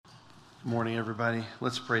Good morning, everybody.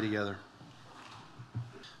 Let's pray together.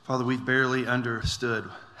 Father, we've barely understood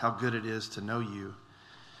how good it is to know you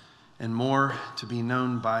and more to be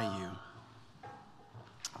known by you.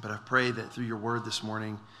 But I pray that through your word this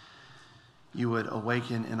morning, you would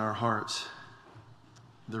awaken in our hearts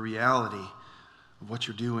the reality of what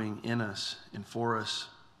you're doing in us and for us.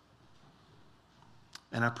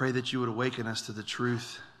 And I pray that you would awaken us to the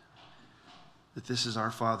truth that this is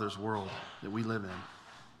our Father's world that we live in.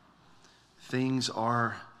 Things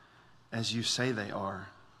are as you say they are,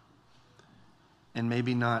 and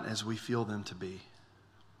maybe not as we feel them to be.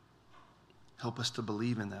 Help us to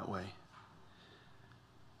believe in that way.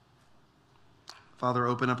 Father,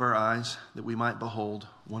 open up our eyes that we might behold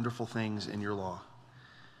wonderful things in your law.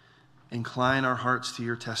 Incline our hearts to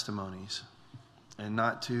your testimonies and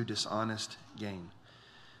not to dishonest gain.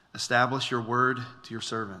 Establish your word to your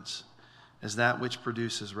servants as that which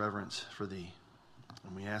produces reverence for thee.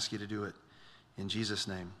 And we ask you to do it in Jesus'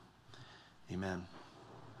 name. Amen.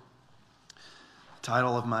 The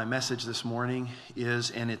title of my message this morning is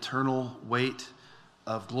An Eternal Weight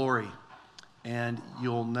of Glory. And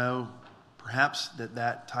you'll know perhaps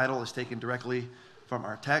that title is taken directly from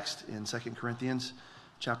our text in 2 Corinthians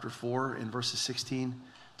chapter 4 in verses 16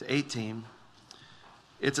 to 18.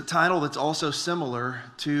 It's a title that's also similar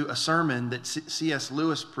to a sermon that C.S.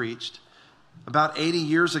 Lewis preached about 80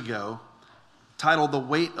 years ago, titled The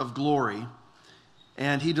Weight of Glory.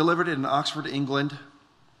 And he delivered it in Oxford, England.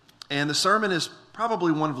 And the sermon is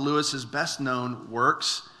probably one of Lewis's best-known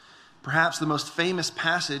works. Perhaps the most famous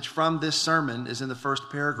passage from this sermon is in the first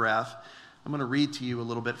paragraph. I'm going to read to you a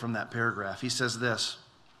little bit from that paragraph. He says this: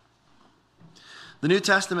 "The New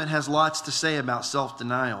Testament has lots to say about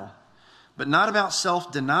self-denial, but not about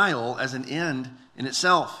self-denial as an end in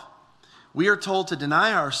itself. We are told to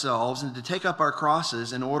deny ourselves and to take up our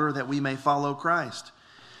crosses in order that we may follow Christ.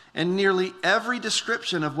 And nearly every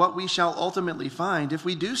description of what we shall ultimately find, if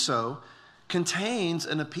we do so, contains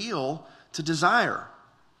an appeal to desire.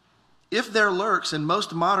 If there lurks in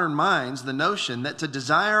most modern minds the notion that to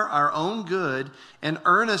desire our own good and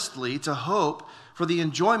earnestly to hope for the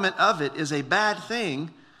enjoyment of it is a bad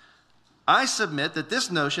thing, I submit that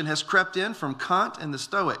this notion has crept in from Kant and the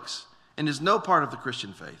Stoics and is no part of the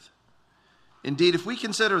Christian faith. Indeed, if we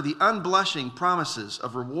consider the unblushing promises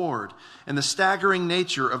of reward and the staggering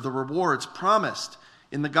nature of the rewards promised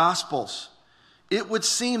in the Gospels, it would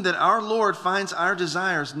seem that our Lord finds our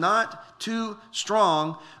desires not too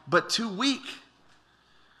strong, but too weak.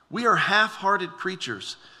 We are half-hearted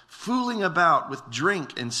creatures, fooling about with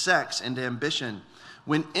drink and sex and ambition,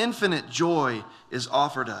 when infinite joy is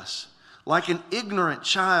offered us, like an ignorant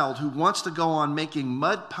child who wants to go on making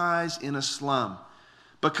mud pies in a slum,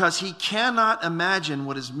 because he cannot imagine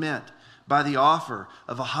what is meant by the offer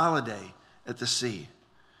of a holiday at the sea.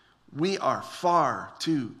 We are far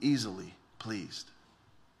too easily pleased."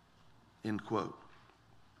 End quote.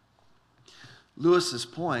 Lewis's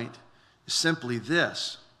point is simply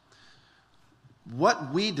this: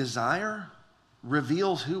 what we desire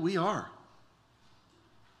reveals who we are.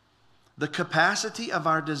 The capacity of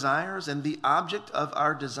our desires and the object of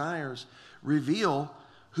our desires reveal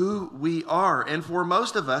who we are. And for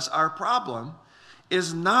most of us, our problem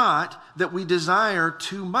is not that we desire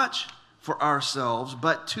too much for ourselves,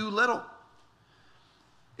 but too little.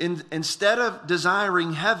 Instead of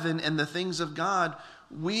desiring heaven and the things of God,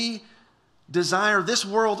 we desire this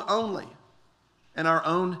world only and our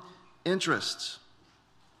own interests.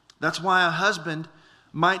 That's why a husband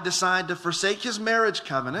might decide to forsake his marriage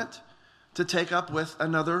covenant to take up with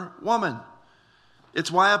another woman. It's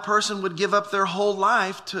why a person would give up their whole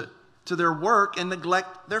life to their work and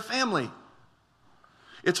neglect their family.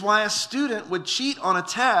 It's why a student would cheat on a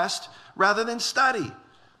test rather than study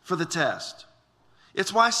for the test.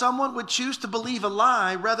 It's why someone would choose to believe a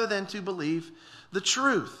lie rather than to believe the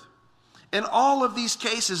truth. In all of these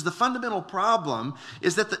cases, the fundamental problem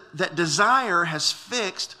is that desire has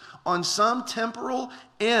fixed on some temporal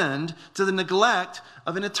end to the neglect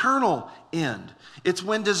of an eternal end. It's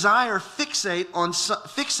when desire fixates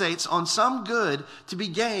on some good to be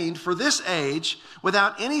gained for this age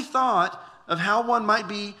without any thought of how one might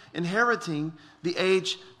be inheriting the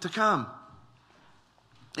age to come.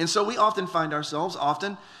 And so we often find ourselves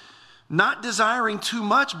not desiring too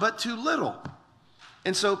much but too little.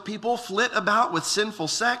 And so people flit about with sinful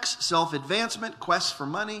sex, self-advancement, quests for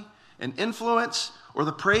money and influence, or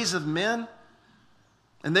the praise of men.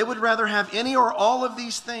 And they would rather have any or all of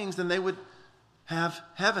these things than they would have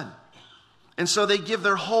heaven. And so they give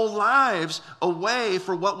their whole lives away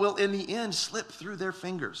for what will in the end slip through their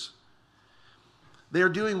fingers. They are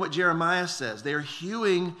doing what Jeremiah says. They are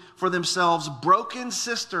hewing for themselves broken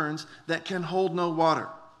cisterns that can hold no water.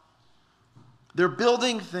 They're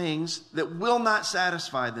building things that will not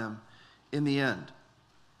satisfy them in the end.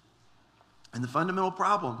 And the fundamental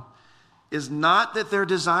problem is not that their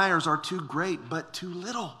desires are too great, but too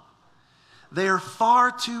little. They are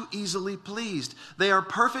far too easily pleased. They are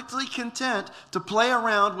perfectly content to play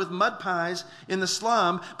around with mud pies in the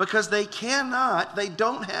slum because they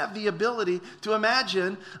don't have the ability to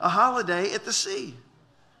imagine a holiday at the sea.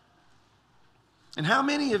 And how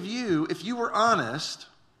many of you, if you were honest,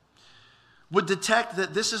 would detect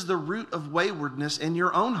that this is the root of waywardness in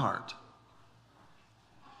your own heart?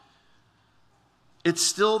 It's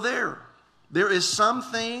still there. There is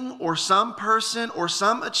something or some person or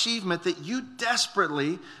some achievement that you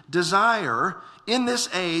desperately desire in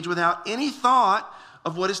this age without any thought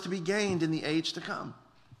of what is to be gained in the age to come.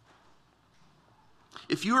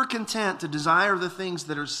 If you are content to desire the things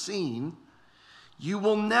that are seen, you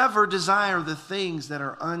will never desire the things that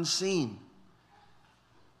are unseen.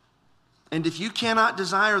 And if you cannot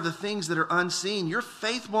desire the things that are unseen, your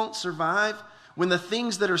faith won't survive when the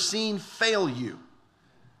things that are seen fail you.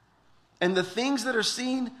 And the things that are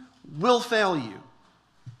seen will fail you.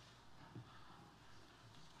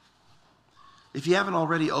 If you haven't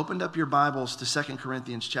already opened up your Bibles to 2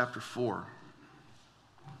 Corinthians chapter 4,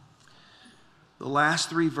 the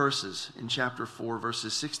last 3 verses in chapter 4,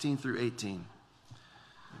 verses 16 through 18.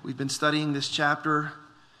 We've been studying this chapter.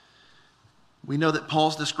 We know that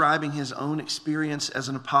Paul's describing his own experience as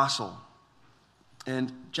an apostle.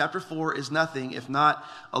 And chapter 4 is nothing if not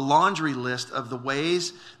a laundry list of the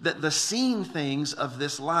ways that the seen things of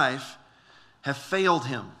this life have failed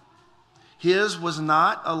him. His was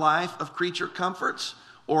not a life of creature comforts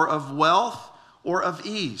or of wealth or of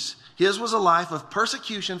ease. His was a life of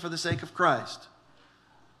persecution for the sake of Christ.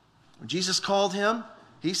 When Jesus called him,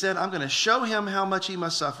 he said, I'm going to show him how much he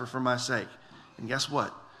must suffer for my sake. And guess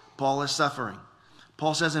what? Paul is suffering.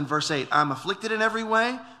 Paul says in verse 8, I'm afflicted in every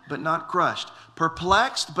way, but not crushed.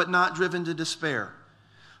 Perplexed, but not driven to despair.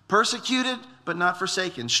 Persecuted, but not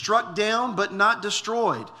forsaken. Struck down, but not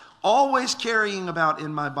destroyed. Always carrying about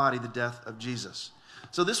in my body the death of Jesus.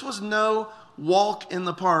 So this was no walk in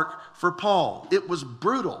the park for Paul. It was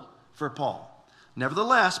brutal for Paul.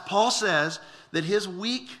 Nevertheless, Paul says that his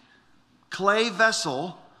weak clay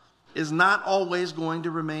vessel is not always going to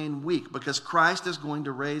remain weak because Christ is going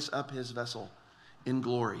to raise up his vessel in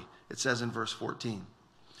glory, it says in verse 14.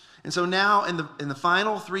 And so now in the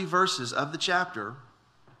final 3 verses of the chapter,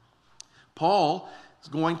 Paul is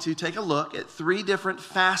going to take a look at 3 different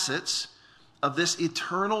facets of this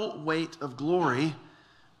eternal weight of glory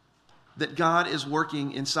that God is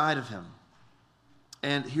working inside of him.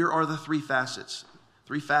 And here are the 3 facets.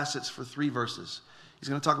 3 facets for 3 verses. He's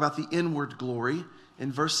going to talk about the inward glory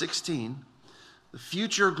in verse 16, the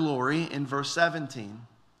future glory in verse 17,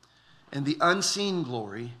 and the unseen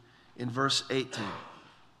glory in verse 18.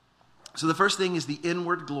 So the first thing is the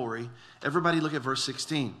inward glory. Everybody look at verse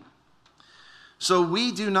 16. So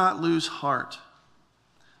we do not lose heart.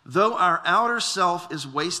 Though our outer self is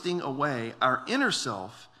wasting away, our inner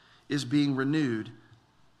self is being renewed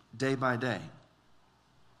day by day.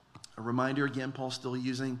 A reminder again, Paul's still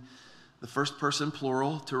using the first person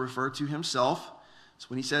plural to refer to himself. So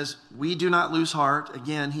when he says, we do not lose heart,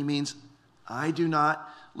 again, he means I do not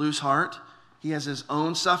lose heart. He has his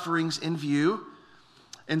own sufferings in view.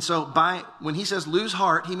 And so when he says lose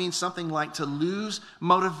heart, he means something like to lose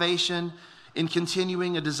motivation in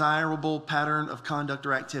continuing a desirable pattern of conduct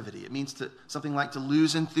or activity. It means something like to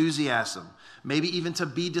lose enthusiasm, maybe even to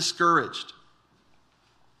be discouraged.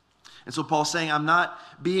 And so Paul's saying, I'm not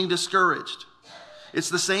being discouraged. It's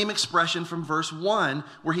the same expression from verse 1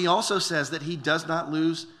 where he also says that he does not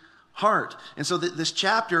lose heart. And so this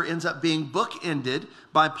chapter ends up being bookended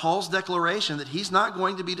by Paul's declaration that he's not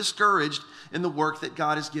going to be discouraged in the work that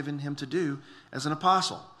God has given him to do as an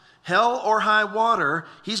apostle. Hell or high water,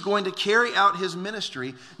 he's going to carry out his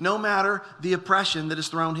ministry no matter the oppression that is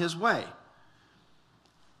thrown his way.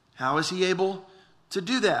 How is he able to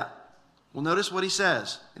do that? Well, notice what he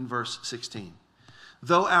says in verse 16.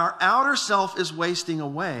 Though our outer self is wasting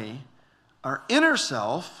away, our inner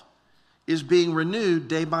self is being renewed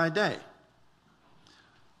day by day.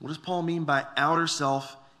 What does Paul mean by outer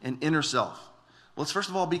self and inner self? Well, let's first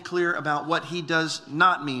of all be clear about what he does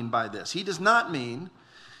not mean by this. He does not mean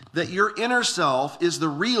that your inner self is the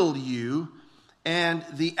real you and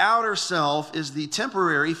the outer self is the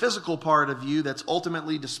temporary physical part of you that's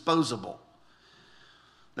ultimately disposable.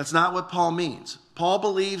 That's not what Paul means. Paul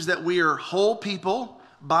believes that we are whole people,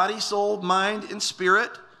 body, soul, mind, and spirit.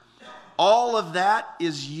 All of that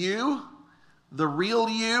is you the real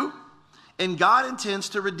you, and God intends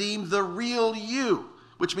to redeem the real you,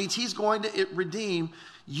 which means he's going to redeem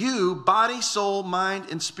you, body, soul, mind,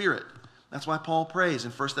 and spirit. That's why Paul prays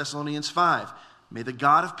in 1 Thessalonians 5, may the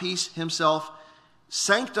God of peace himself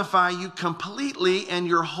sanctify you completely, and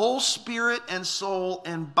your whole spirit and soul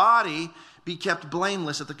and body be kept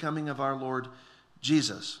blameless at the coming of our Lord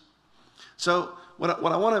Jesus. So what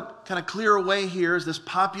I want to kind of clear away here is this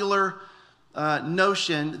popular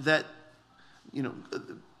notion that,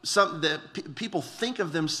 people think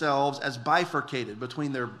of themselves as bifurcated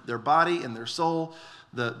between their body and their soul,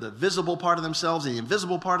 the visible part of themselves and the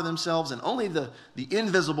invisible part of themselves, and only the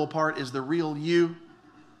invisible part is the real you.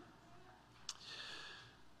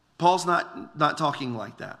 Paul's not talking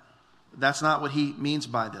like that. That's not what he means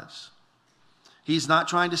by this. He's not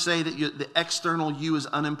trying to say that the external you is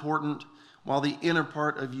unimportant while the inner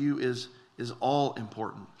part of you is all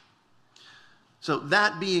important. So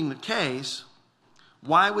that being the case,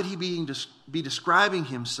 why would he be describing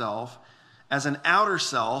himself as an outer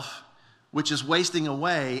self which is wasting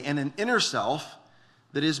away and an inner self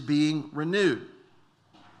that is being renewed?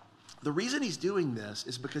 The reason he's doing this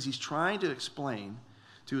is because he's trying to explain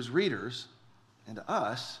to his readers and to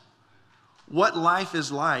us what life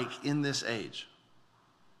is like in this age.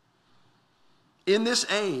 In this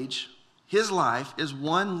age, his life is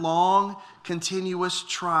one long, continuous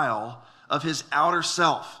trial of his outer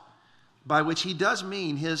self, by which he does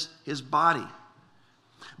mean his body.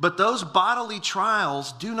 But those bodily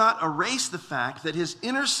trials do not erase the fact that his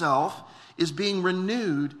inner self is being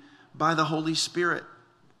renewed by the Holy Spirit.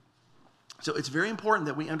 So it's very important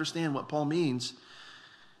that we understand what Paul means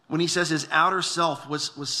when he says his outer self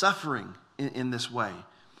was suffering in this way.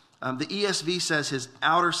 The ESV says his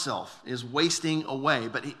outer self is wasting away,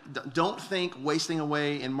 but don't think wasting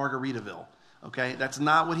away in Margaritaville, okay? That's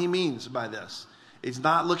not what he means by this. He's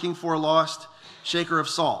not looking for a lost shaker of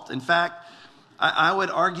salt. In fact, I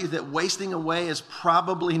would argue that wasting away is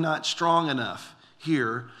probably not strong enough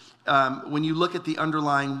here when you look at the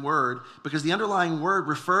underlying word, because the underlying word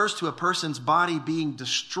refers to a person's body being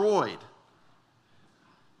destroyed.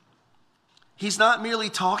 He's not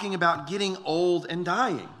merely talking about getting old and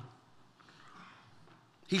dying.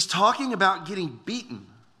 He's talking about getting beaten.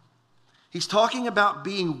 He's talking about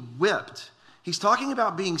being whipped. He's talking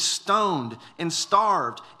about being stoned and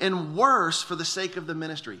starved and worse for the sake of the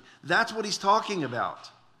ministry. That's what he's talking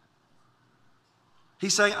about.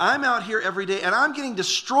 He's saying, I'm out here every day and I'm getting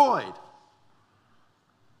destroyed.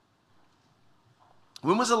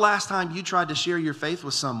 When was the last time you tried to share your faith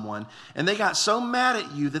with someone and they got so mad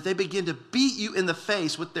at you that they began to beat you in the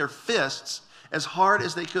face with their fists as hard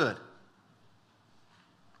as they could?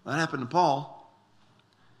 That happened to Paul.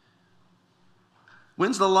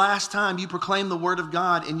 When's the last time you proclaimed the word of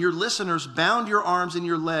God and your listeners bound your arms and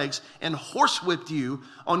your legs and horsewhipped you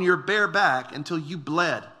on your bare back until you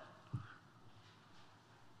bled?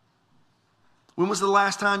 When was the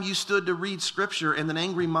last time you stood to read scripture and an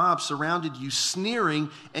angry mob surrounded you, sneering,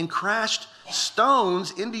 and crashed stones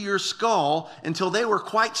into your skull until they were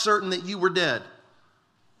quite certain that you were dead?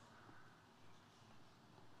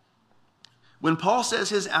 When Paul says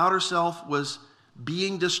his outer self was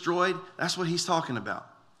being destroyed, that's what he's talking about.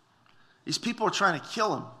 These people are trying to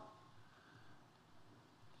kill him.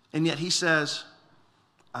 And yet he says,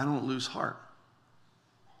 I don't lose heart.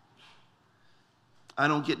 I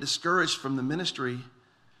don't get discouraged from the ministry,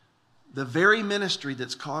 the very ministry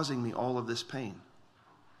that's causing me all of this pain.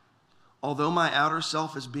 Although my outer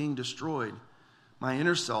self is being destroyed, my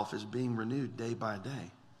inner self is being renewed day by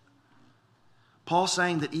day. Paul's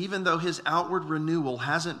saying that even though his outward renewal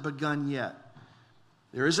hasn't begun yet,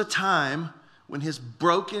 there is a time when his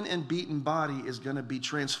broken and beaten body is going to be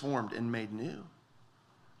transformed and made new.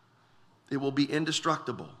 It will be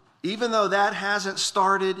indestructible. Even though that hasn't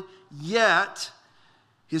started yet,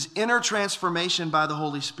 his inner transformation by the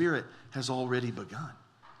Holy Spirit has already begun.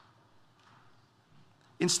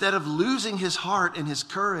 Instead of losing his heart and his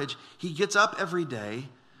courage, he gets up every day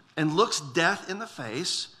and looks death in the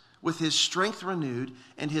face with his strength renewed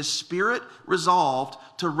and his spirit resolved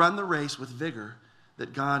to run the race with vigor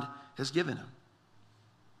that God has given him.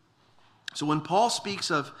 So when Paul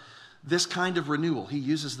speaks of this kind of renewal, he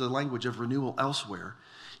uses the language of renewal elsewhere.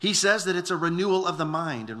 He says that it's a renewal of the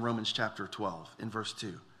mind in Romans chapter 12 in verse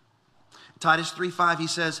 2. Titus 3:5, he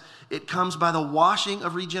says, it comes by the washing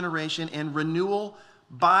of regeneration and renewal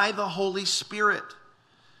by the Holy Spirit.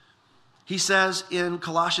 He says in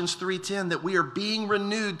Colossians 3:10 that we are being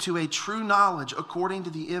renewed to a true knowledge according to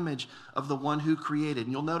the image of the one who created.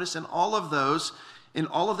 And you'll notice in all of those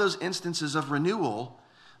instances of renewal,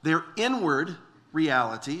 they're inward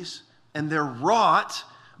realities and they're wrought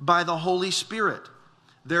by the Holy Spirit.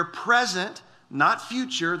 They're present, not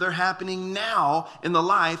future. They're happening now in the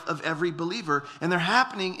life of every believer, and they're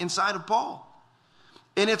happening inside of Paul.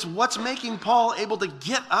 And it's what's making Paul able to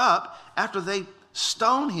get up after they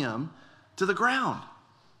stone him to the ground.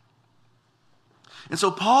 And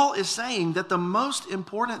so Paul is saying that the most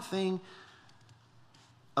important thing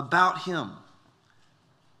about him,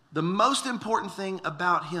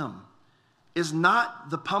 is not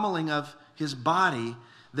the pummeling of his body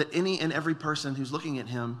that any and every person who's looking at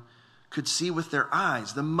him could see with their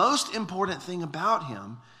eyes. The most important thing about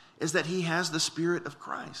him is that he has the Spirit of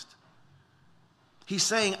Christ. He's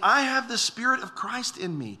saying, I have the Spirit of Christ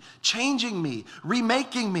in me, changing me,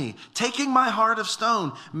 remaking me, taking my heart of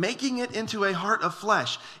stone, making it into a heart of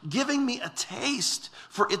flesh, giving me a taste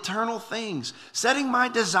for eternal things, setting my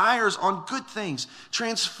desires on good things,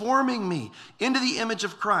 transforming me into the image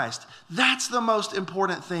of Christ. That's the most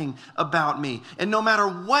important thing about me. And no matter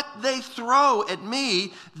what they throw at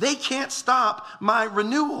me, they can't stop my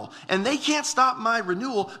renewal. And they can't stop my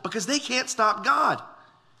renewal because they can't stop God.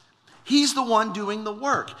 He's the one doing the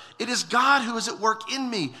work. It is God who is at work in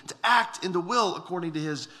me to act in the will according to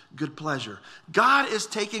his good pleasure. God is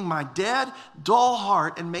taking my dead, dull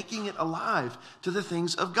heart and making it alive to the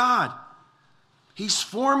things of God. He's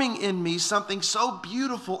forming in me something so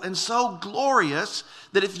beautiful and so glorious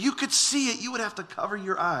that if you could see it, you would have to cover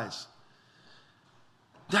your eyes.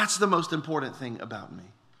 That's the most important thing about me.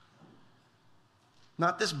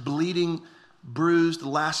 Not this bleeding, bruised,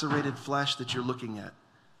 lacerated flesh that you're looking at.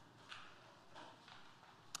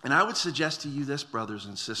 And I would suggest to you this, brothers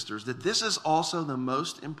and sisters, that this is also the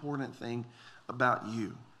most important thing about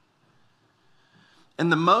you.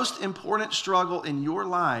 And the most important struggle in your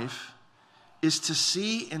life is to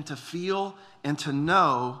see and to feel and to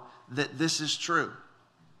know that this is true.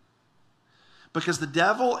 Because the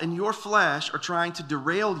devil and your flesh are trying to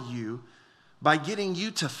derail you by getting you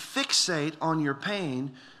to fixate on your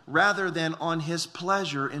pain rather than on his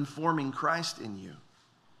pleasure in forming Christ in you.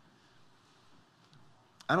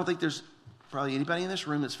 I don't think there's probably anybody in this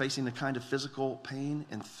room that's facing the kind of physical pain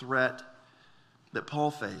and threat that Paul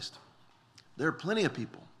faced. There are plenty of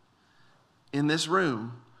people in this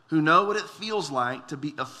room who know what it feels like to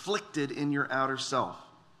be afflicted in your outer self.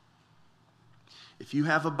 If you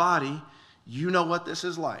have a body, you know what this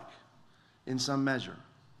is like in some measure.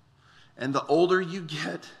 And the older you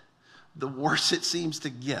get, the worse it seems to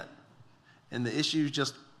get. And the issues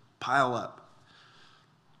just pile up.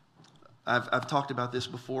 I've talked about this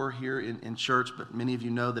before here in church, but many of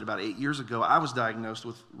you know that about 8 years ago, I was diagnosed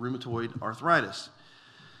with rheumatoid arthritis.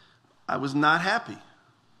 I was not happy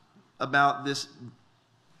about this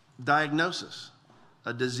diagnosis,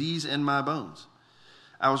 a disease in my bones.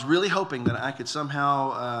 I was really hoping that I could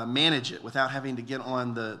somehow manage it without having to get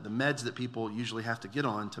on the meds that people usually have to get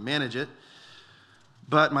on to manage it.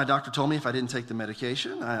 But my doctor told me if I didn't take the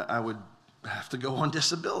medication, I would have to go on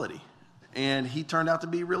disability. And he turned out to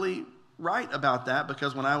be really right about that,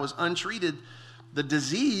 because when I was untreated, the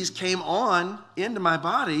disease came on into my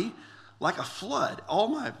body like a flood. All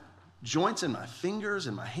my joints in my fingers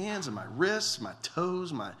and my hands and my wrists, my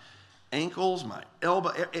toes, my ankles, my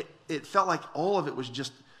elbow, it felt like all of it was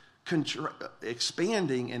just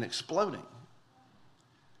expanding and exploding.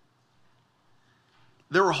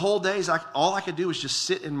 There were whole days all I could do was just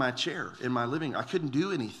sit in my chair in my living room. I couldn't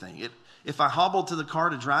do anything. If I hobbled to the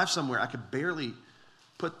car to drive somewhere, I could barely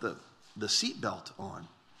put the seatbelt on.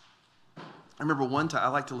 I remember one time, I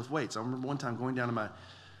like to lift weights. I remember one time going down to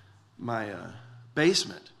my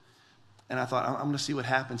basement, and I thought, I'm going to see what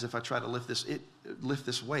happens if I try to lift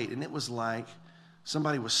this weight. And it was like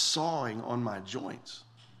somebody was sawing on my joints.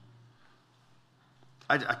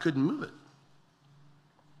 I couldn't move it.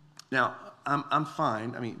 Now, I'm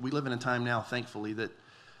fine. I mean, we live in a time now, thankfully, that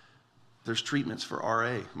there's treatments for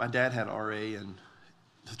RA. My dad had RA, and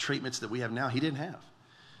the treatments that we have now, he didn't have.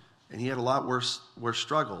 And he had a lot worse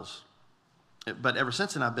struggles. But ever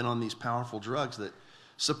since then, I've been on these powerful drugs that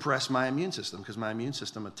suppress my immune system, because my immune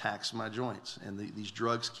system attacks my joints. And these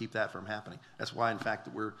drugs keep that from happening. That's why, in fact,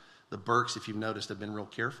 the Burks, if you've noticed, have been real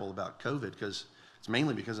careful about COVID, because it's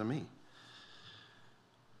mainly because of me.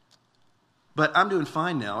 But I'm doing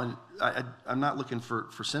fine now, and I'm not looking for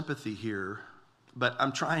sympathy here, but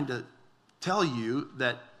I'm trying to tell you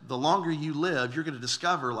that the longer you live, you're going to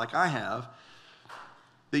discover, like I have,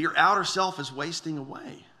 that your outer self is wasting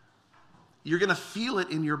away. You're going to feel it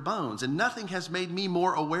in your bones. And nothing has made me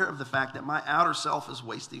more aware of the fact that my outer self is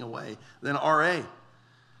wasting away than RA.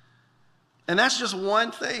 And that's just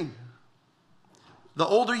one thing. The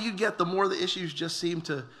older you get, the more the issues just seem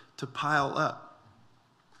to pile up.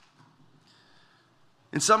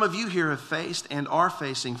 And some of you here have faced and are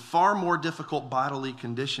facing far more difficult bodily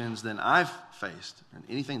conditions than I've faced and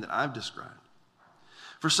anything that I've described.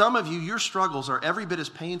 For some of you, your struggles are every bit as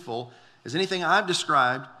painful as anything I've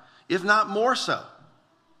described, if not more so.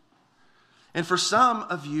 And for some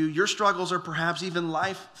of you, your struggles are perhaps even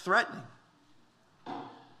life-threatening.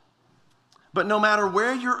 But no matter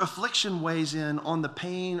where your affliction weighs in on the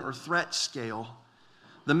pain or threat scale,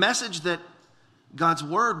 the message that God's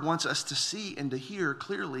word wants us to see and to hear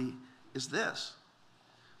clearly is this: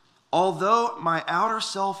 although my outer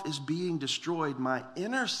self is being destroyed, my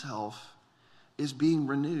inner self is being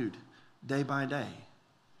renewed day by day.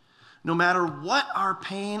 No matter what our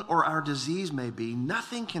pain or our disease may be,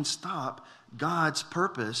 nothing can stop God's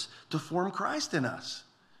purpose to form Christ in us.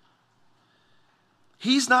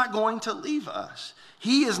 He's not going to leave us.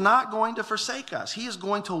 He is not going to forsake us. He is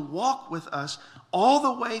going to walk with us all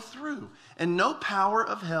the way through. And no power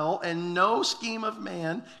of hell and no scheme of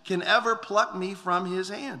man can ever pluck me from his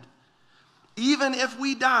hand. Even if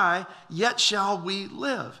we die, yet shall we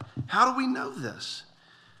live. How do we know this?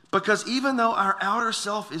 Because even though our outer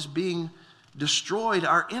self is being destroyed,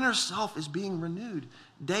 our inner self is being renewed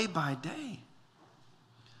day by day.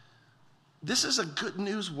 This is a good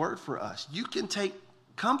news word for us. You can take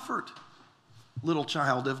comfort, little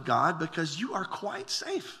child of God, because you are quite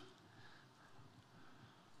safe.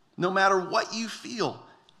 No matter what you feel,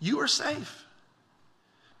 you are safe.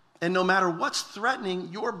 And no matter what's threatening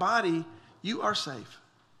your body, you are safe.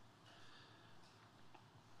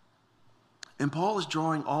 And Paul is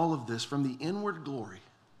drawing all of this from the inward glory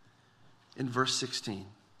in verse 16.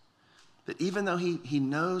 That even though he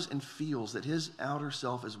knows and feels that his outer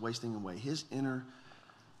self is wasting away, his inner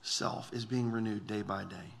self is being renewed day by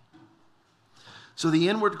day. So the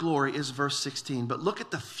inward glory is verse 16, but look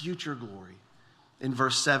at the future glory in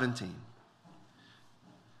verse 17.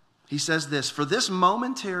 He says this: for this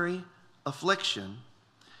momentary affliction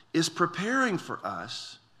is preparing for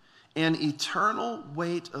us an eternal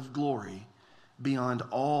weight of glory beyond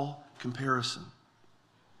all comparison.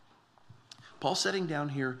 Paul's setting down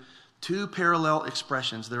here two parallel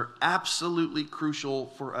expressions that are absolutely crucial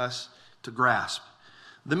for us to grasp.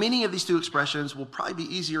 The meaning of these two expressions will probably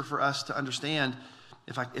be easier for us to understand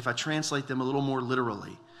if I translate them a little more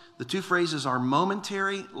literally. The two phrases are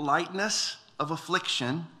momentary lightness of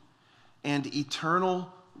affliction and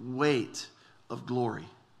eternal weight of glory.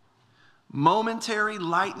 Momentary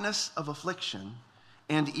lightness of affliction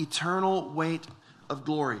and eternal weight of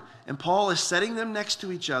glory. And Paul is setting them next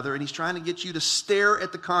to each other, and he's trying to get you to stare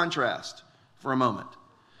at the contrast for a moment.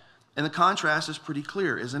 And the contrast is pretty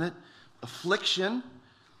clear, isn't it? Affliction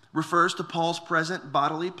refers to Paul's present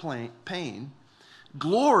bodily pain.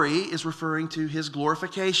 Glory is referring to his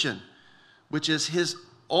glorification, which is his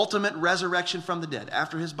ultimate resurrection from the dead.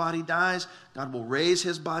 After his body dies, God will raise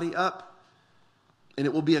his body up, and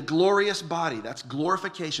it will be a glorious body. That's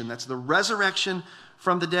glorification. That's the resurrection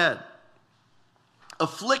from the dead.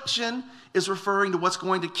 Affliction is referring to what's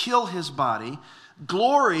going to kill his body.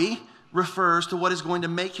 Glory refers to what is going to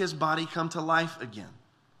make his body come to life again.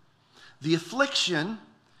 The affliction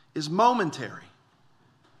is momentary.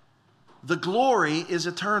 The glory is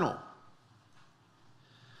eternal.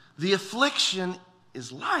 The affliction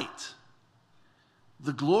is light.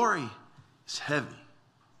 The glory is heavy.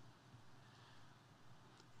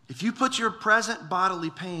 If you put your present bodily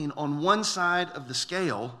pain on one side of the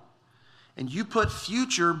scale, and you put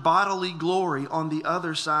future bodily glory on the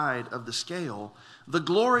other side of the scale, the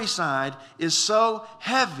glory side is so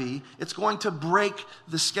heavy, it's going to break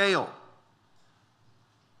the scale.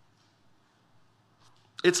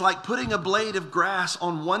 It's like putting a blade of grass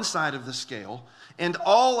on one side of the scale and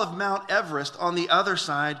all of Mount Everest on the other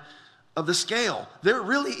side of the scale. There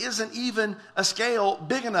really isn't even a scale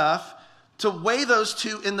big enough to weigh those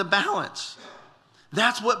two in the balance.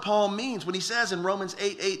 That's what Paul means when he says in Romans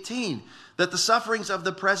 8:18 that the sufferings of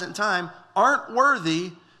the present time aren't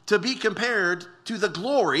worthy to be compared to the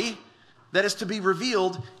glory that is to be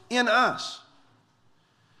revealed in us.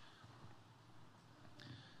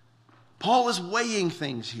 Paul is weighing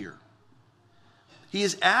things here. He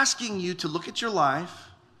is asking you to look at your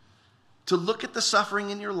life, to look at the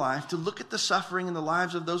suffering in your life, to look at the suffering in the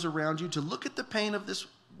lives of those around you, to look at the pain of this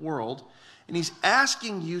world, and he's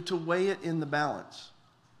asking you to weigh it in the balance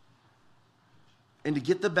and to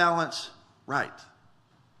get the balance right.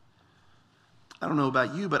 I don't know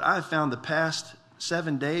about you, but I've found the past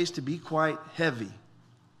 7 days to be quite heavy.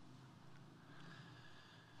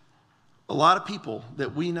 A lot of people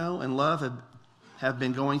that we know and love have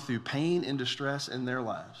been going through pain and distress in their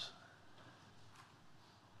lives.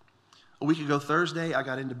 A week ago Thursday, I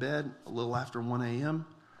got into bed a little after 1 a.m.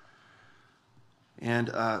 And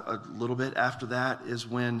a little bit after that is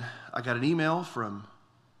when I got an email from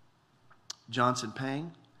Johnson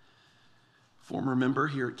Pang, former member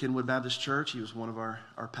here at Kenwood Baptist Church. He was one of our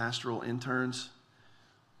pastoral interns.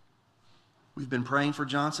 We've been praying for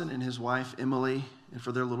Johnson and his wife, Emily, and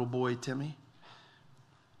for their little boy, Timmy.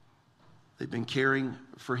 They've been caring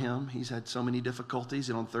for him. He's had so many difficulties,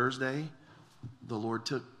 and on Thursday, the Lord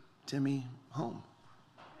took Timmy home.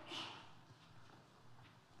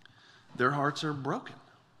 Their hearts are broken.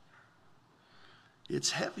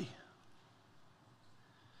 It's heavy.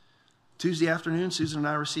 Tuesday afternoon, Susan and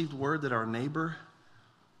I received word that our neighbor,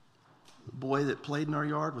 the boy that played in our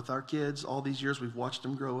yard with our kids, all these years we've watched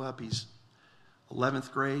him grow up, he's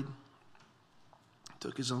 11th grade,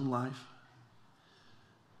 took his own life.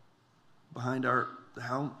 Behind the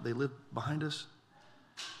house, they live behind us.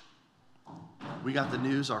 We got the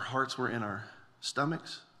news, our hearts were in our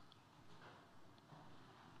stomachs.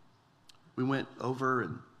 We went over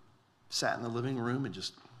and sat in the living room and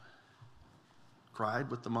just cried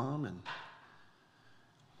with the mom. And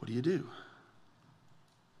what do you do?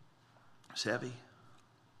 It's heavy.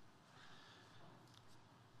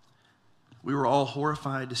 We were all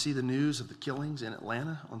horrified to see the news of the killings in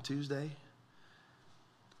Atlanta on Tuesday.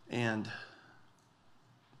 And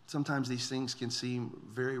sometimes these things can seem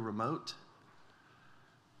very remote.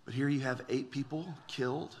 But here you have 8 people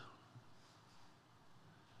killed.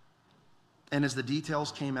 And as the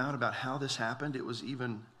details came out about how this happened, it was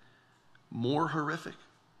even more horrific.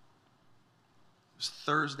 It was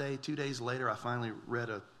Thursday, 2 days later, I finally read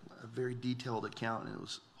a very detailed account, and it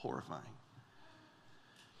was horrifying.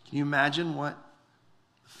 Can you imagine what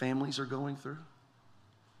families are going through?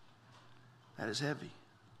 That is heavy.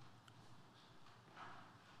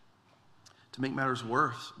 To make matters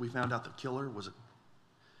worse, we found out the killer was a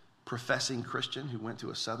professing Christian who went to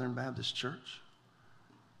a Southern Baptist church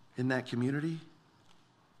in that community.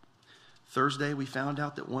 Thursday, we found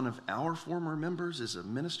out that one of our former members is a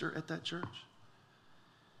minister at that church.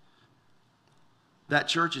 That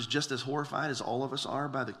church is just as horrified as all of us are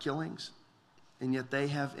by the killings. And yet they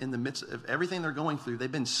have, in the midst of everything they're going through,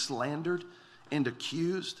 they've been slandered and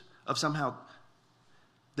accused of somehow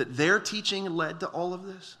that their teaching led to all of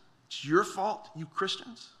this. It's your fault, you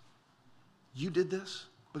Christians. You did this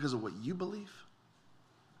because of what you believe.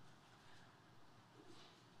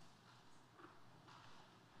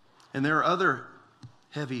 And there are other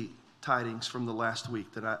heavy tidings from the last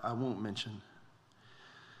week that I won't mention.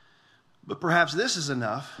 But perhaps this is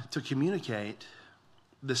enough to communicate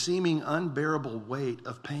the seeming unbearable weight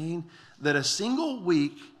of pain that a single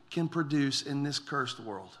week can produce in this cursed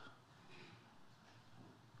world.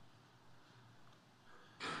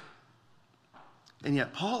 And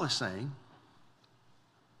yet Paul is saying,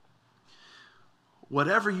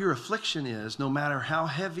 whatever your affliction is, no matter how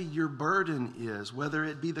heavy your burden is, whether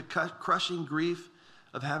it be the crushing grief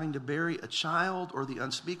of having to bury a child or the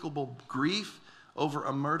unspeakable grief over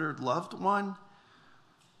a murdered loved one,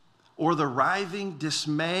 or the writhing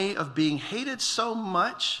dismay of being hated so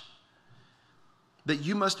much that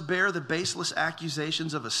you must bear the baseless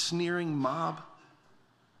accusations of a sneering mob,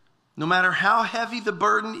 no matter how heavy the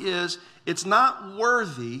burden is, it's not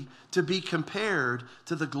worthy to be compared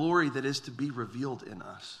to the glory that is to be revealed in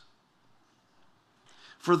us.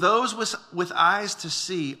 For those with eyes to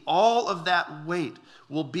see, all of that weight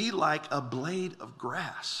will be like a blade of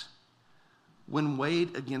grass when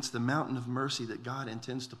weighed against the mountain of mercy that God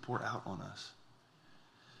intends to pour out on us.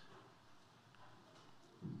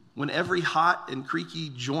 When every hot and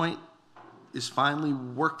creaky joint is finally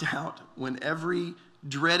worked out, when every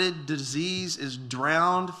dreaded disease is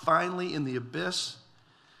drowned finally in the abyss,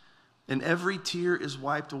 and every tear is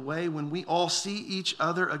wiped away, when we all see each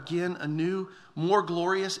other again anew, more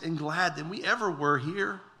glorious and glad than we ever were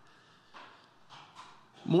here,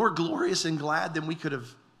 more glorious and glad than we could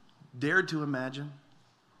have dared to imagine.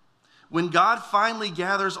 When God finally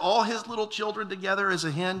gathers all his little children together as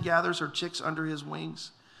a hen gathers her chicks under his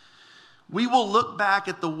wings, we will look back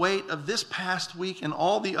at the weight of this past week and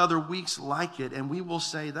all the other weeks like it, and we will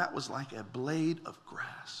say that was like a blade of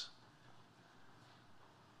grass.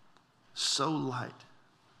 So light,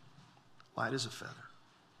 light as a feather.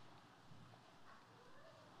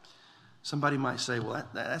 Somebody might say, well,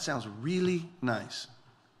 that sounds really nice.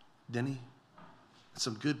 Denny, that's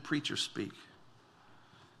some good preacher speak.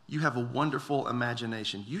 You have a wonderful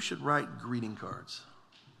imagination. You should write greeting cards.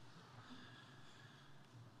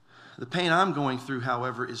 The pain I'm going through,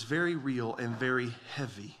 however, is very real and very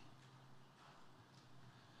heavy.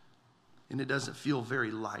 And it doesn't feel very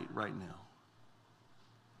light right now.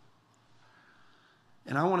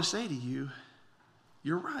 And I want to say to you,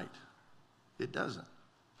 you're right. It doesn't.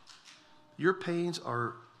 Your pains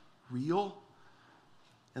are real,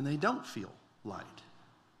 and they don't feel light.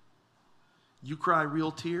 You cry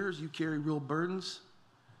real tears, you carry real burdens,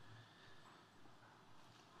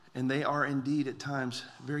 and they are indeed at times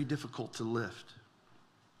very difficult to lift.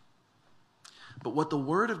 But what the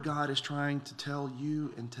Word of God is trying to tell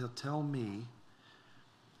you and to tell me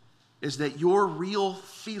is that your real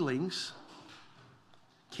feelings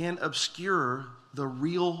can obscure the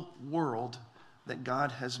real world that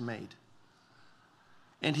God has made,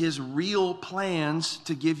 and His real plans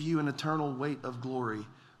to give you an eternal weight of glory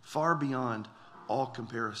far beyond all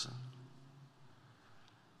comparison.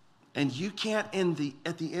 And you can't,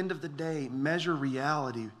 at the end of the day, measure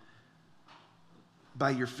reality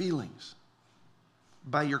by your feelings,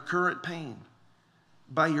 by your current pain,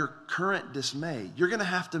 by your current dismay. You're going to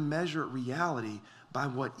have to measure reality by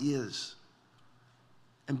what is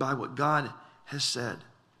and by what God has said.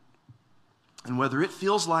 And whether it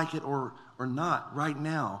feels like it or not right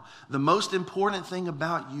now, the most important thing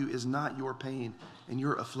about you is not your pain and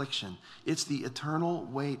your affliction. It's the eternal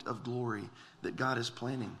weight of glory that God is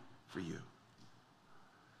planning for you.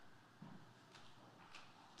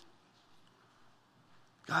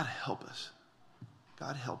 God help us.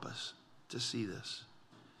 God help us to see this.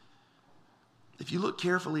 If you look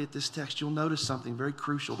carefully at this text, you'll notice something very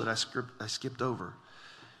crucial that I skipped over.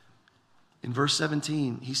 In verse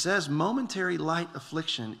 17, he says, momentary light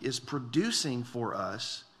affliction is producing for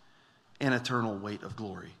us an eternal weight of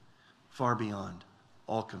glory, far beyond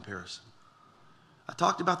all comparison. I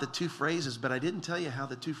talked about the two phrases, but I didn't tell you how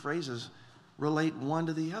the two phrases relate one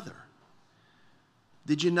to the other.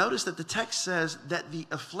 Did you notice that the text says that the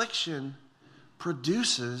affliction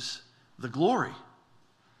produces the glory?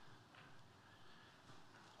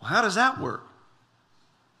 Well, how does that work?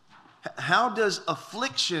 How does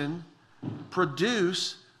affliction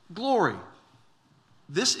produce glory?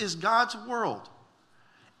 This is God's world.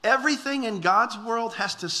 Everything in God's world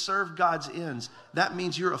has to serve God's ends. That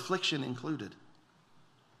means your affliction included.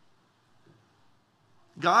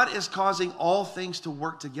 God is causing all things to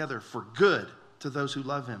work together for good to those who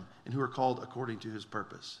love Him and who are called according to His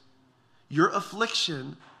purpose. Your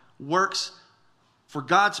affliction works for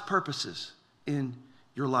God's purposes in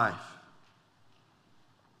your life.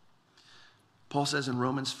 Paul says in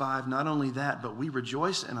Romans 5, not only that, but we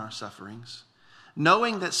rejoice in our sufferings,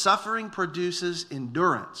 knowing that suffering produces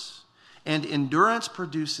endurance, and endurance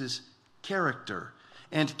produces character,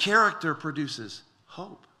 and character produces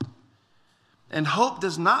hope. And hope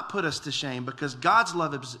does not put us to shame, because God's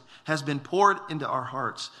love has been poured into our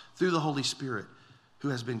hearts through the Holy Spirit who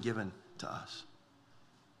has been given to us.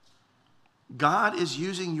 God is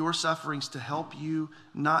using your sufferings to help you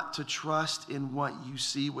not to trust in what you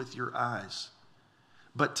see with your eyes,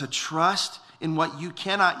 but to trust in what you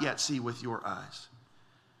cannot yet see with your eyes,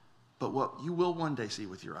 but what you will one day see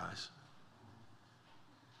with your eyes.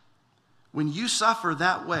 When you suffer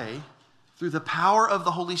that way, through the power of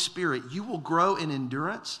the Holy Spirit, you will grow in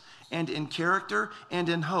endurance and in character and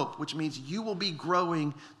in hope, which means you will be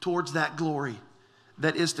growing towards that glory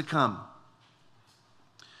that is to come.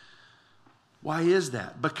 Why is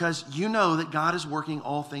that? Because you know that God is working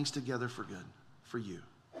all things together for good for you.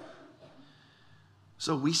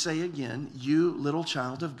 So we say again, you little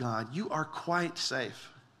child of God, you are quite safe.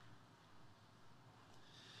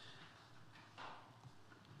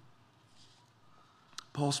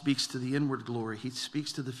 Paul speaks to the inward glory. He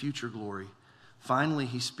speaks to the future glory. Finally,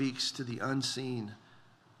 he speaks to the unseen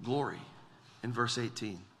glory in verse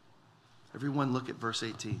 18. Everyone look at verse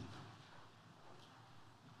 18.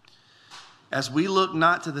 As we look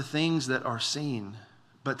not to the things that are seen,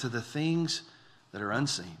 but to the things that are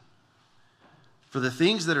unseen. For the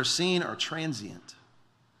things that are seen are transient,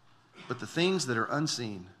 but the things that are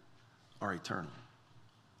unseen are eternal.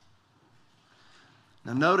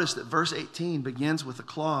 Now notice that verse 18 begins with a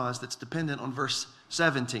clause that's dependent on verse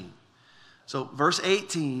 17. So verse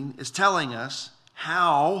 18 is telling us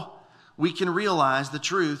how we can realize the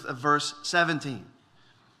truth of verse 17.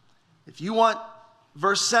 If you want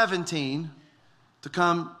verse 17 to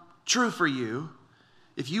come true for you,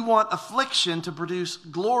 if you want affliction to produce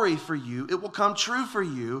glory for you, it will come true for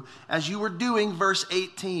you as you were doing verse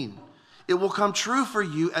 18. It will come true for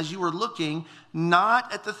you as you are looking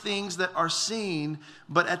not at the things that are seen,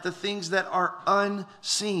 but at the things that are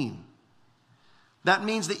unseen. That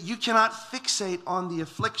means that you cannot fixate on the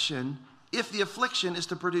affliction if the affliction is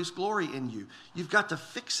to produce glory in you. You've got to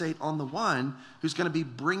fixate on the one who's going to be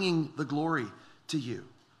bringing the glory to you.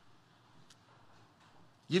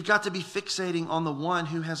 You've got to be fixating on the one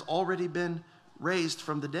who has already been raised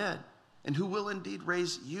from the dead and who will indeed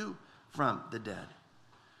raise you from the dead.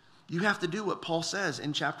 You have to do what Paul says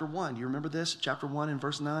in chapter 1. You remember this? Chapter 1 and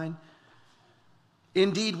verse 9.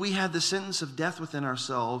 Indeed, we had the sentence of death within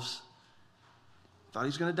ourselves. Thought he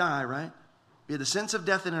was going to die, right? We had the sentence of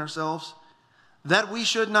death in ourselves, that we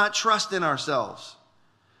should not trust in ourselves,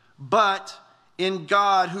 but in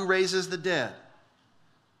God who raises the dead.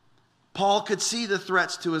 Paul could see the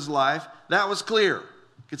threats to his life. That was clear.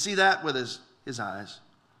 Could see that with his eyes.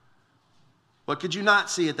 What could you not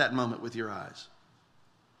see at that moment with your eyes?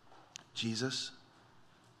 Jesus,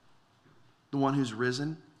 the one who's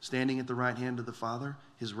risen, standing at the right hand of the Father,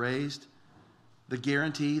 is raised, the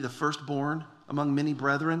guarantee, the firstborn among many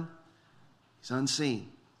brethren. He's unseen.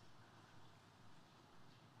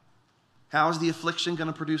 How is the affliction going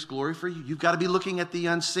to produce glory for you? You've got to be looking at the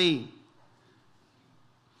unseen.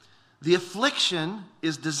 The affliction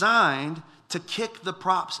is designed to kick the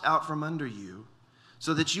props out from under you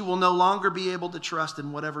so that you will no longer be able to trust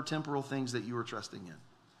in whatever temporal things that you are trusting in.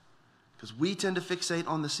 Because we tend to fixate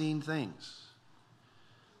on the seen things.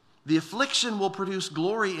 The affliction will produce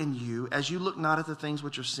glory in you as you look not at the things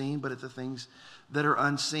which are seen, but at the things that are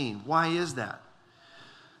unseen. Why is that?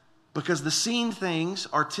 Because the seen things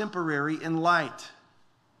are temporary and light.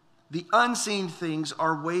 The unseen things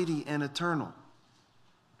are weighty and eternal.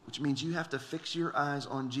 Which means you have to fix your eyes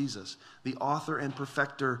on Jesus, the author and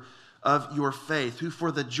perfecter of your faith, who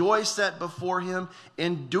for the joy set before him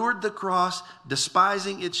endured the cross,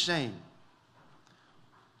 despising its shame.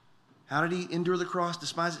 How did he endure the cross,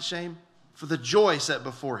 despise its shame? For the joy set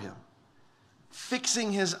before him.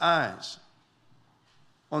 Fixing his eyes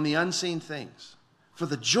on the unseen things. For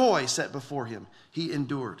the joy set before him, he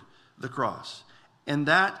endured the cross. And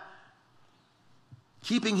that,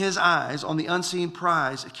 keeping his eyes on the unseen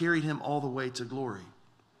prize, carried him all the way to glory.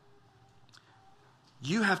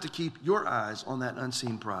 You have to keep your eyes on that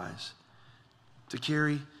unseen prize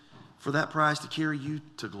for that prize to carry you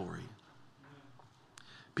to glory.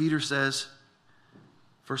 Peter says,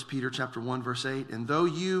 1 Peter chapter 1, verse 8, and though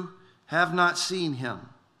you have not seen him,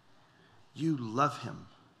 you love him.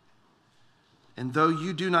 And though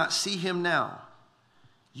you do not see him now,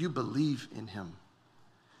 you believe in him.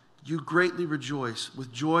 You greatly rejoice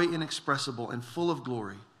with joy inexpressible and full of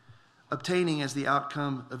glory, obtaining as the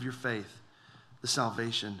outcome of your faith the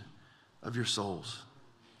salvation of your souls.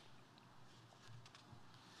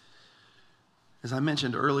 As I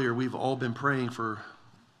mentioned earlier, we've all been praying for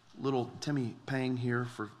little Timmy Pang here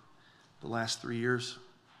for the last 3 years.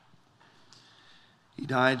 He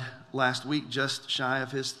died last week, just shy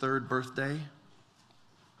of his 3rd birthday.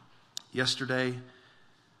 Yesterday,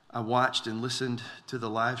 I watched and listened to the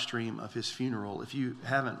live stream of his funeral. If you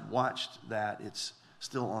haven't watched that, it's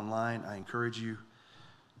still online. I encourage you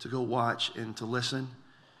to go watch and to listen.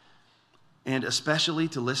 And especially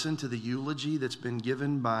to listen to the eulogy that's been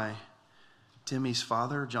given by Timmy's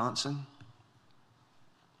father, Johnson.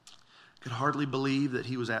 Could hardly believe that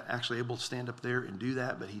he was actually able to stand up there and do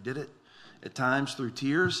that, but he did it at times through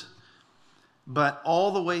tears, but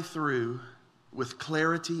all the way through with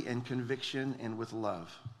clarity and conviction and with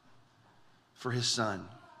love for his son.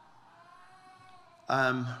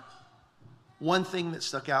 One thing that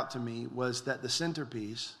stuck out to me was that the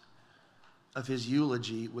centerpiece of his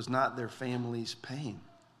eulogy was not their family's pain.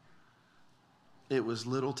 It was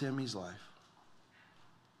little Timmy's life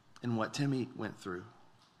and what Timmy went through.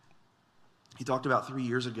 He talked about 3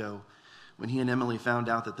 years ago when he and Emily found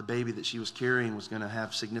out that the baby that she was carrying was going to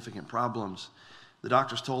have significant problems. The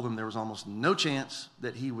doctors told him there was almost no chance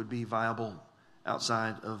that he would be viable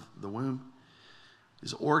outside of the womb.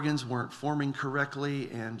 His organs weren't forming correctly,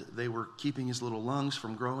 and they were keeping his little lungs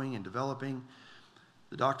from growing and developing.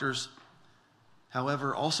 The doctors,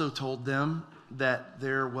 however, also told them that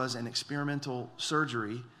there was an experimental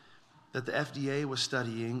surgery that the FDA was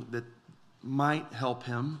studying that might help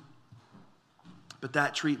him, but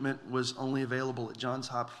that treatment was only available at Johns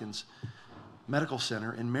Hopkins Medical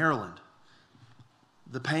Center in Maryland.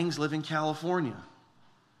 The Pangs live in California.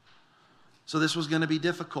 So this was going to be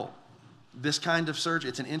difficult. This kind of surgery,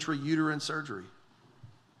 it's an intrauterine surgery.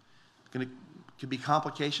 Could be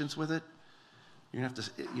complications with it. You're going to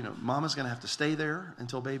have to, mama's going to have to stay there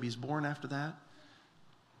until baby's born after that.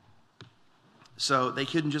 So they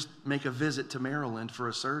couldn't just make a visit to Maryland for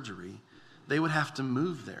a surgery. They would have to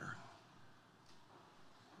move there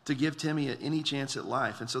to give Timmy any chance at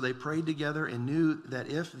life. And so they prayed together and knew that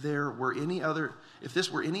if this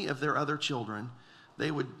were any of their other children, they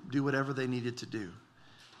would do whatever they needed to do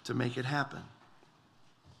to make it happen.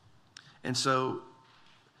 And so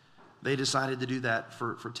they decided to do that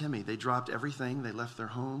for Timmy. They dropped everything. They left their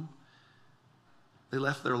home. They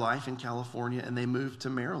left their life in California, and they moved to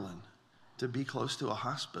Maryland to be close to a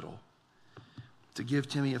hospital. to give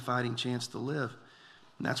Timmy a fighting chance to live.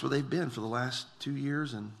 And that's where they've been for the last 2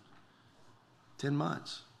 years and 10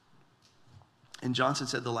 months. And Johnson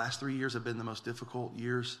said the last 3 years have been the most difficult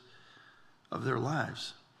years of their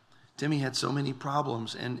lives. Timmy had so many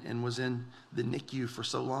problems and was in the NICU for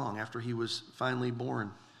so long after he was finally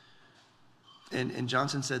born. And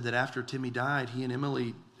Johnson said that after Timmy died, he and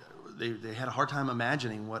Emily, they had a hard time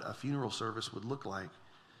imagining what a funeral service would look like,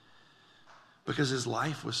 because his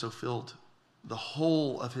life was so filled. The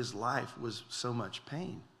whole of his life was so much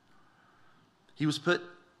pain. He was put,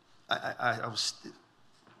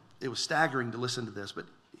 it was staggering to listen to this, but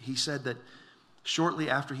he said that shortly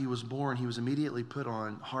after he was born, he was immediately put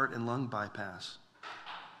on heart and lung bypass.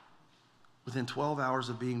 Within 12 hours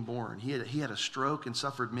of being born, he had a stroke and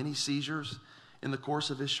suffered many seizures in the course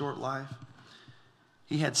of his short life.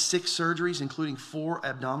 He had 6 surgeries, including 4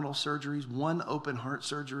 abdominal surgeries, 1 open heart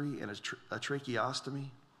surgery, and a tracheostomy.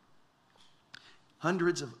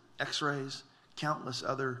 Hundreds of x-rays, countless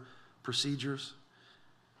other procedures.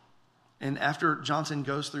 And after Johnson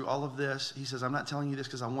goes through all of this, he says, I'm not telling you this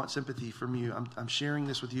because I want sympathy from you. I'm sharing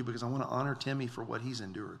this with you because I want to honor Timmy for what he's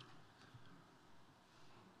endured.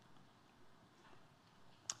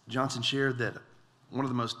 Johnson shared that one of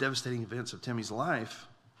the most devastating events of Timmy's life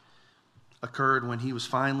occurred when he was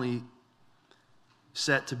finally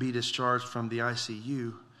set to be discharged from the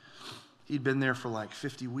ICU. He'd been there for like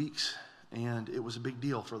 50 weeks, and it was a big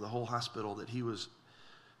deal for the whole hospital that he was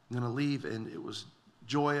going to leave, and it was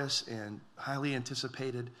joyous and highly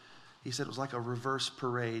anticipated. He said it was like a reverse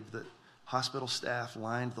parade. The hospital staff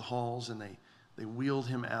lined the halls, and they wheeled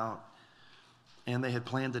him out, and they had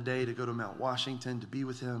planned a day to go to Mount Washington to be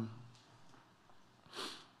with him.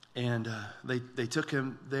 And they took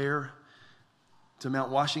him there to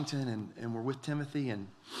Mount Washington and were with Timothy, and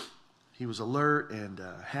he was alert and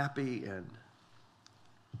happy, and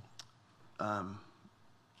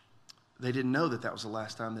they didn't know that was the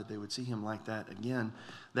last time that they would see him like that again.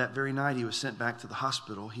 That very night, he was sent back to the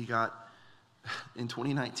hospital. In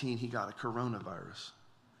 2019, he got a coronavirus.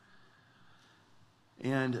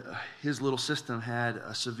 And his little system had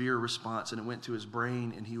a severe response, and it went to his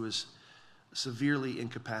brain, and he was severely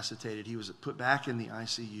incapacitated. He was put back in the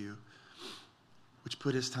ICU, which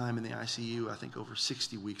put his time in the ICU, I think, over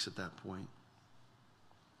 60 weeks at that point.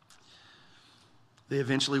 They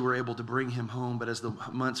eventually were able to bring him home, but as the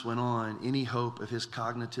months went on, any hope of his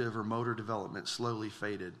cognitive or motor development slowly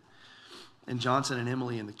faded. And Johnson and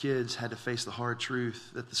Emily and the kids had to face the hard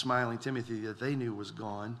truth that the smiling Timothy that they knew was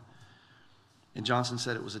gone. And Johnson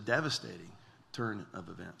said it was a devastating turn of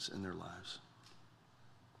events in their lives.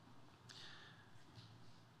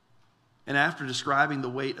 And after describing the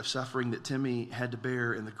weight of suffering that Timmy had to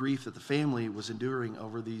bear and the grief that the family was enduring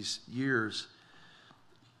over these years,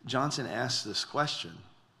 Johnson asks this question.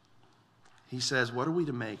 He says, what are we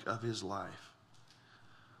to make of his life?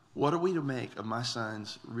 What are we to make of my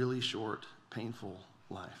son's really short, painful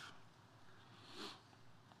life?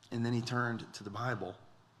 And then he turned to the Bible,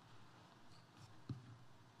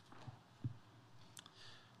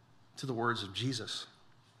 to the words of Jesus.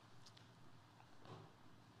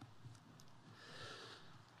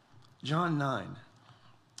 John 9,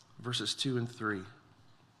 verses 2 and 3.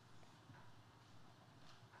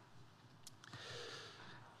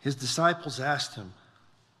 His disciples asked him,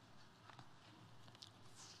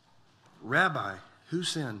 Rabbi, who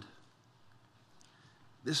sinned,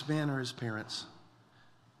 this man or his parents,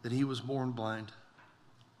 that he was born blind?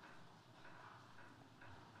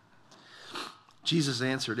 Jesus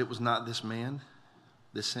answered, it was not this man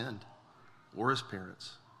that sinned, or his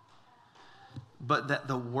parents, but that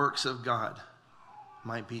the works of God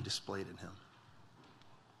might be displayed in him.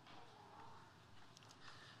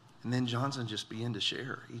 And then Johnson just began to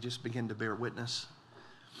share. He just began to bear witness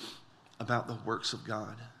about the works of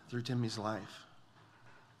God through Timmy's life,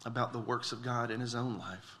 about the works of God in his own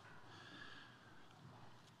life,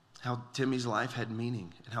 how Timmy's life had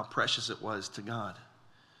meaning and how precious it was to God.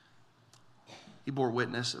 He bore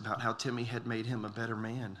witness about how Timmy had made him a better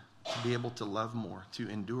man, to be able to love more, to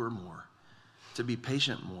endure more, to be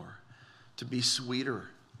patient more, to be sweeter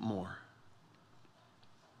more.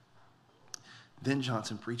 Then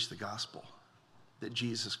Johnson preached the gospel that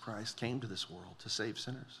Jesus Christ came to this world to save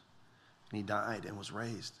sinners. And he died and was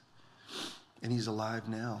raised. And he's alive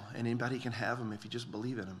now. And anybody can have him if you just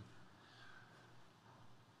believe in him.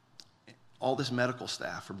 All this medical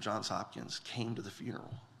staff from Johns Hopkins came to the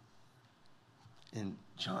funeral. And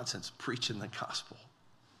Johnson's preaching the gospel,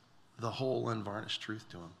 the whole unvarnished truth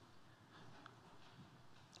to him.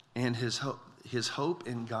 And his hope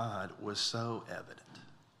in God was so evident.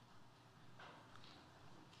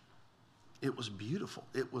 It was beautiful.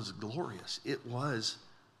 It was glorious. It was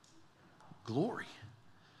glory.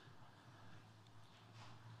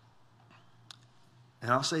 And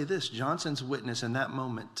I'll say this, Johnson's witness in that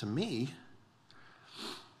moment to me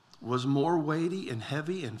was more weighty and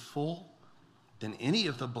heavy and full than any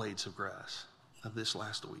of the blades of grass of this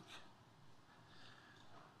last week.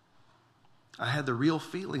 I had the real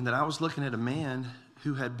feeling that I was looking at a man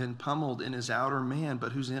who had been pummeled in his outer man,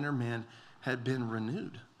 but whose inner man had been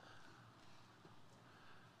renewed.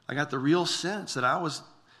 I got the real sense that I was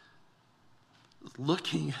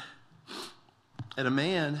looking at a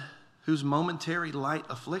man whose momentary light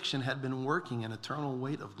affliction had been working an eternal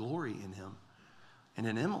weight of glory in him and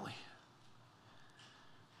in Emily.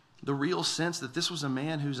 The real sense that this was a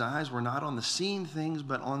man whose eyes were not on the seen things,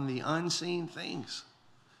 but on the unseen things.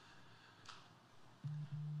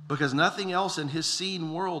 Because nothing else in his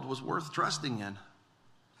seen world was worth trusting in.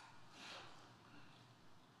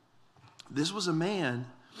 This was a man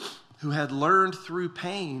who had learned through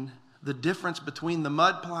pain the difference between the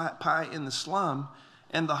mud pie in the slum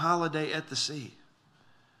and the holiday at the sea.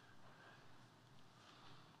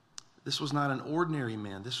 This was not an ordinary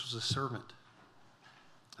man. This was a servant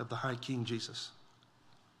of the high King Jesus.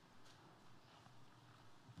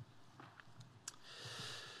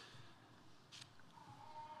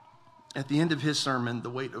 At the end of his sermon, The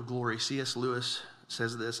Weight of Glory, C.S. Lewis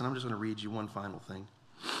says this, and I'm just going to read you one final thing.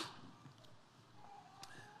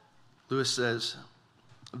 Lewis says,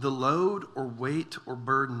 "The load or weight or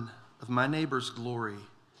burden of my neighbor's glory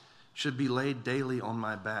should be laid daily on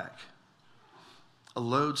my back, a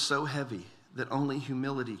load so heavy that only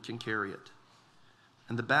humility can carry it,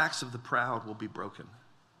 and the backs of the proud will be broken.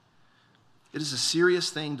 It is a serious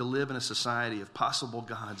thing to live in a society of possible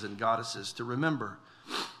gods and goddesses, to remember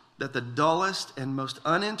that the dullest and most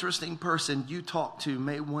uninteresting person you talk to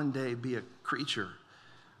may one day be a creature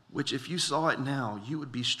which, if you saw it now, you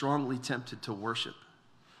would be strongly tempted to worship,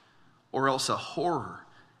 or else a horror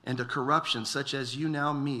and a corruption such as you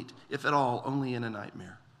now meet, if at all, only in a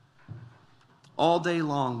nightmare. All day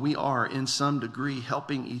long, we are, in some degree,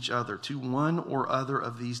 helping each other to one or other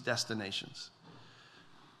of these destinations.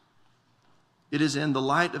 It is in the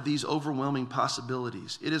light of these overwhelming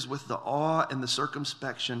possibilities, it is with the awe and the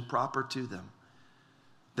circumspection proper to them,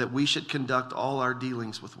 that we should conduct all our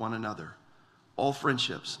dealings with one another, all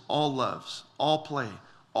friendships, all loves, all play,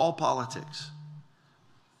 all politics.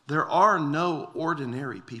 There are no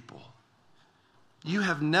ordinary people. You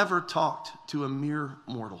have never talked to a mere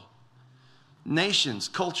mortal. Nations,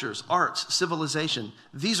 cultures, arts, civilization,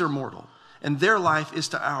 these are mortal, and their life is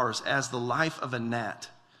to ours as the life of a gnat.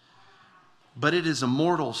 But it is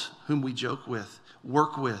immortals whom we joke with,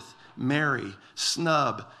 work with, marry,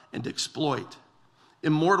 snub, and exploit.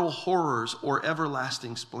 Immortal horrors or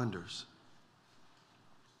everlasting splendors.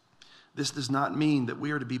 This does not mean that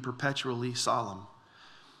we are to be perpetually solemn.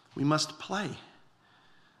 We must play.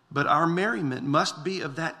 But our merriment must be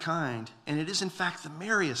of that kind, and it is in fact the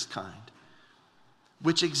merriest kind,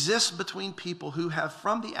 which exists between people who have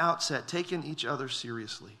from the outset taken each other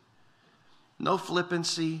seriously. No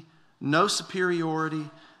flippancy, no superiority,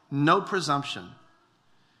 no presumption.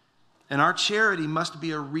 And our charity must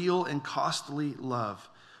be a real and costly love,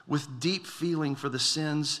 with deep feeling for the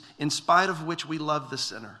sins in spite of which we love the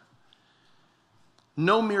sinner.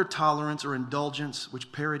 No mere tolerance or indulgence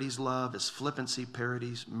which parodies love as flippancy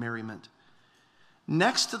parodies merriment.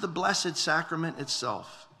 Next to the blessed sacrament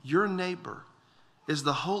itself, your neighbor is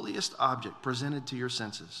the holiest object presented to your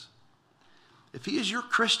senses. If he is your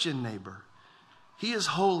Christian neighbor, he is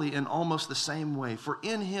holy in almost the same way, for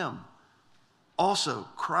in him also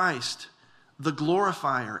Christ, the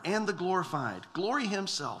glorifier and the glorified, glory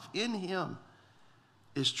himself, in him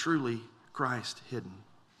is truly Christ hidden.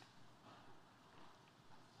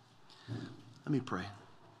 Let me pray.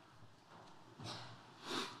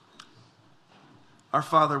 Our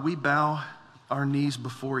Father, we bow our knees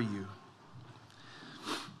before you,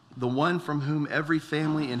 the one from whom every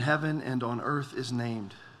family in heaven and on earth is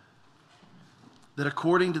named, that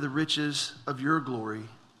according to the riches of your glory,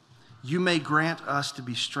 you may grant us to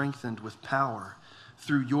be strengthened with power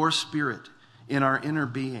through your Spirit in our inner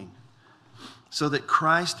being, so that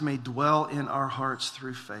Christ may dwell in our hearts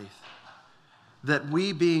through faith, that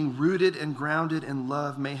we, being rooted and grounded in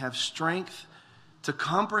love, may have strength to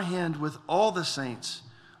comprehend with all the saints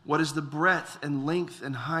what is the breadth and length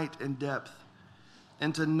and height and depth,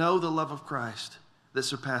 and to know the love of Christ that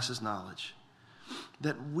surpasses knowledge,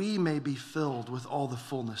 that we may be filled with all the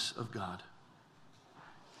fullness of God.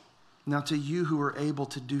 Now to you who are able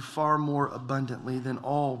to do far more abundantly than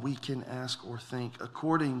all we can ask or think,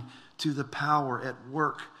 according to the power at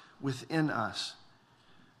work within us,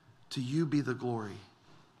 To you be the glory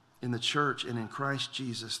in the church and in Christ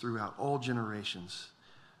Jesus throughout all generations,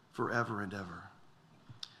 forever and ever.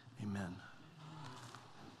 Amen.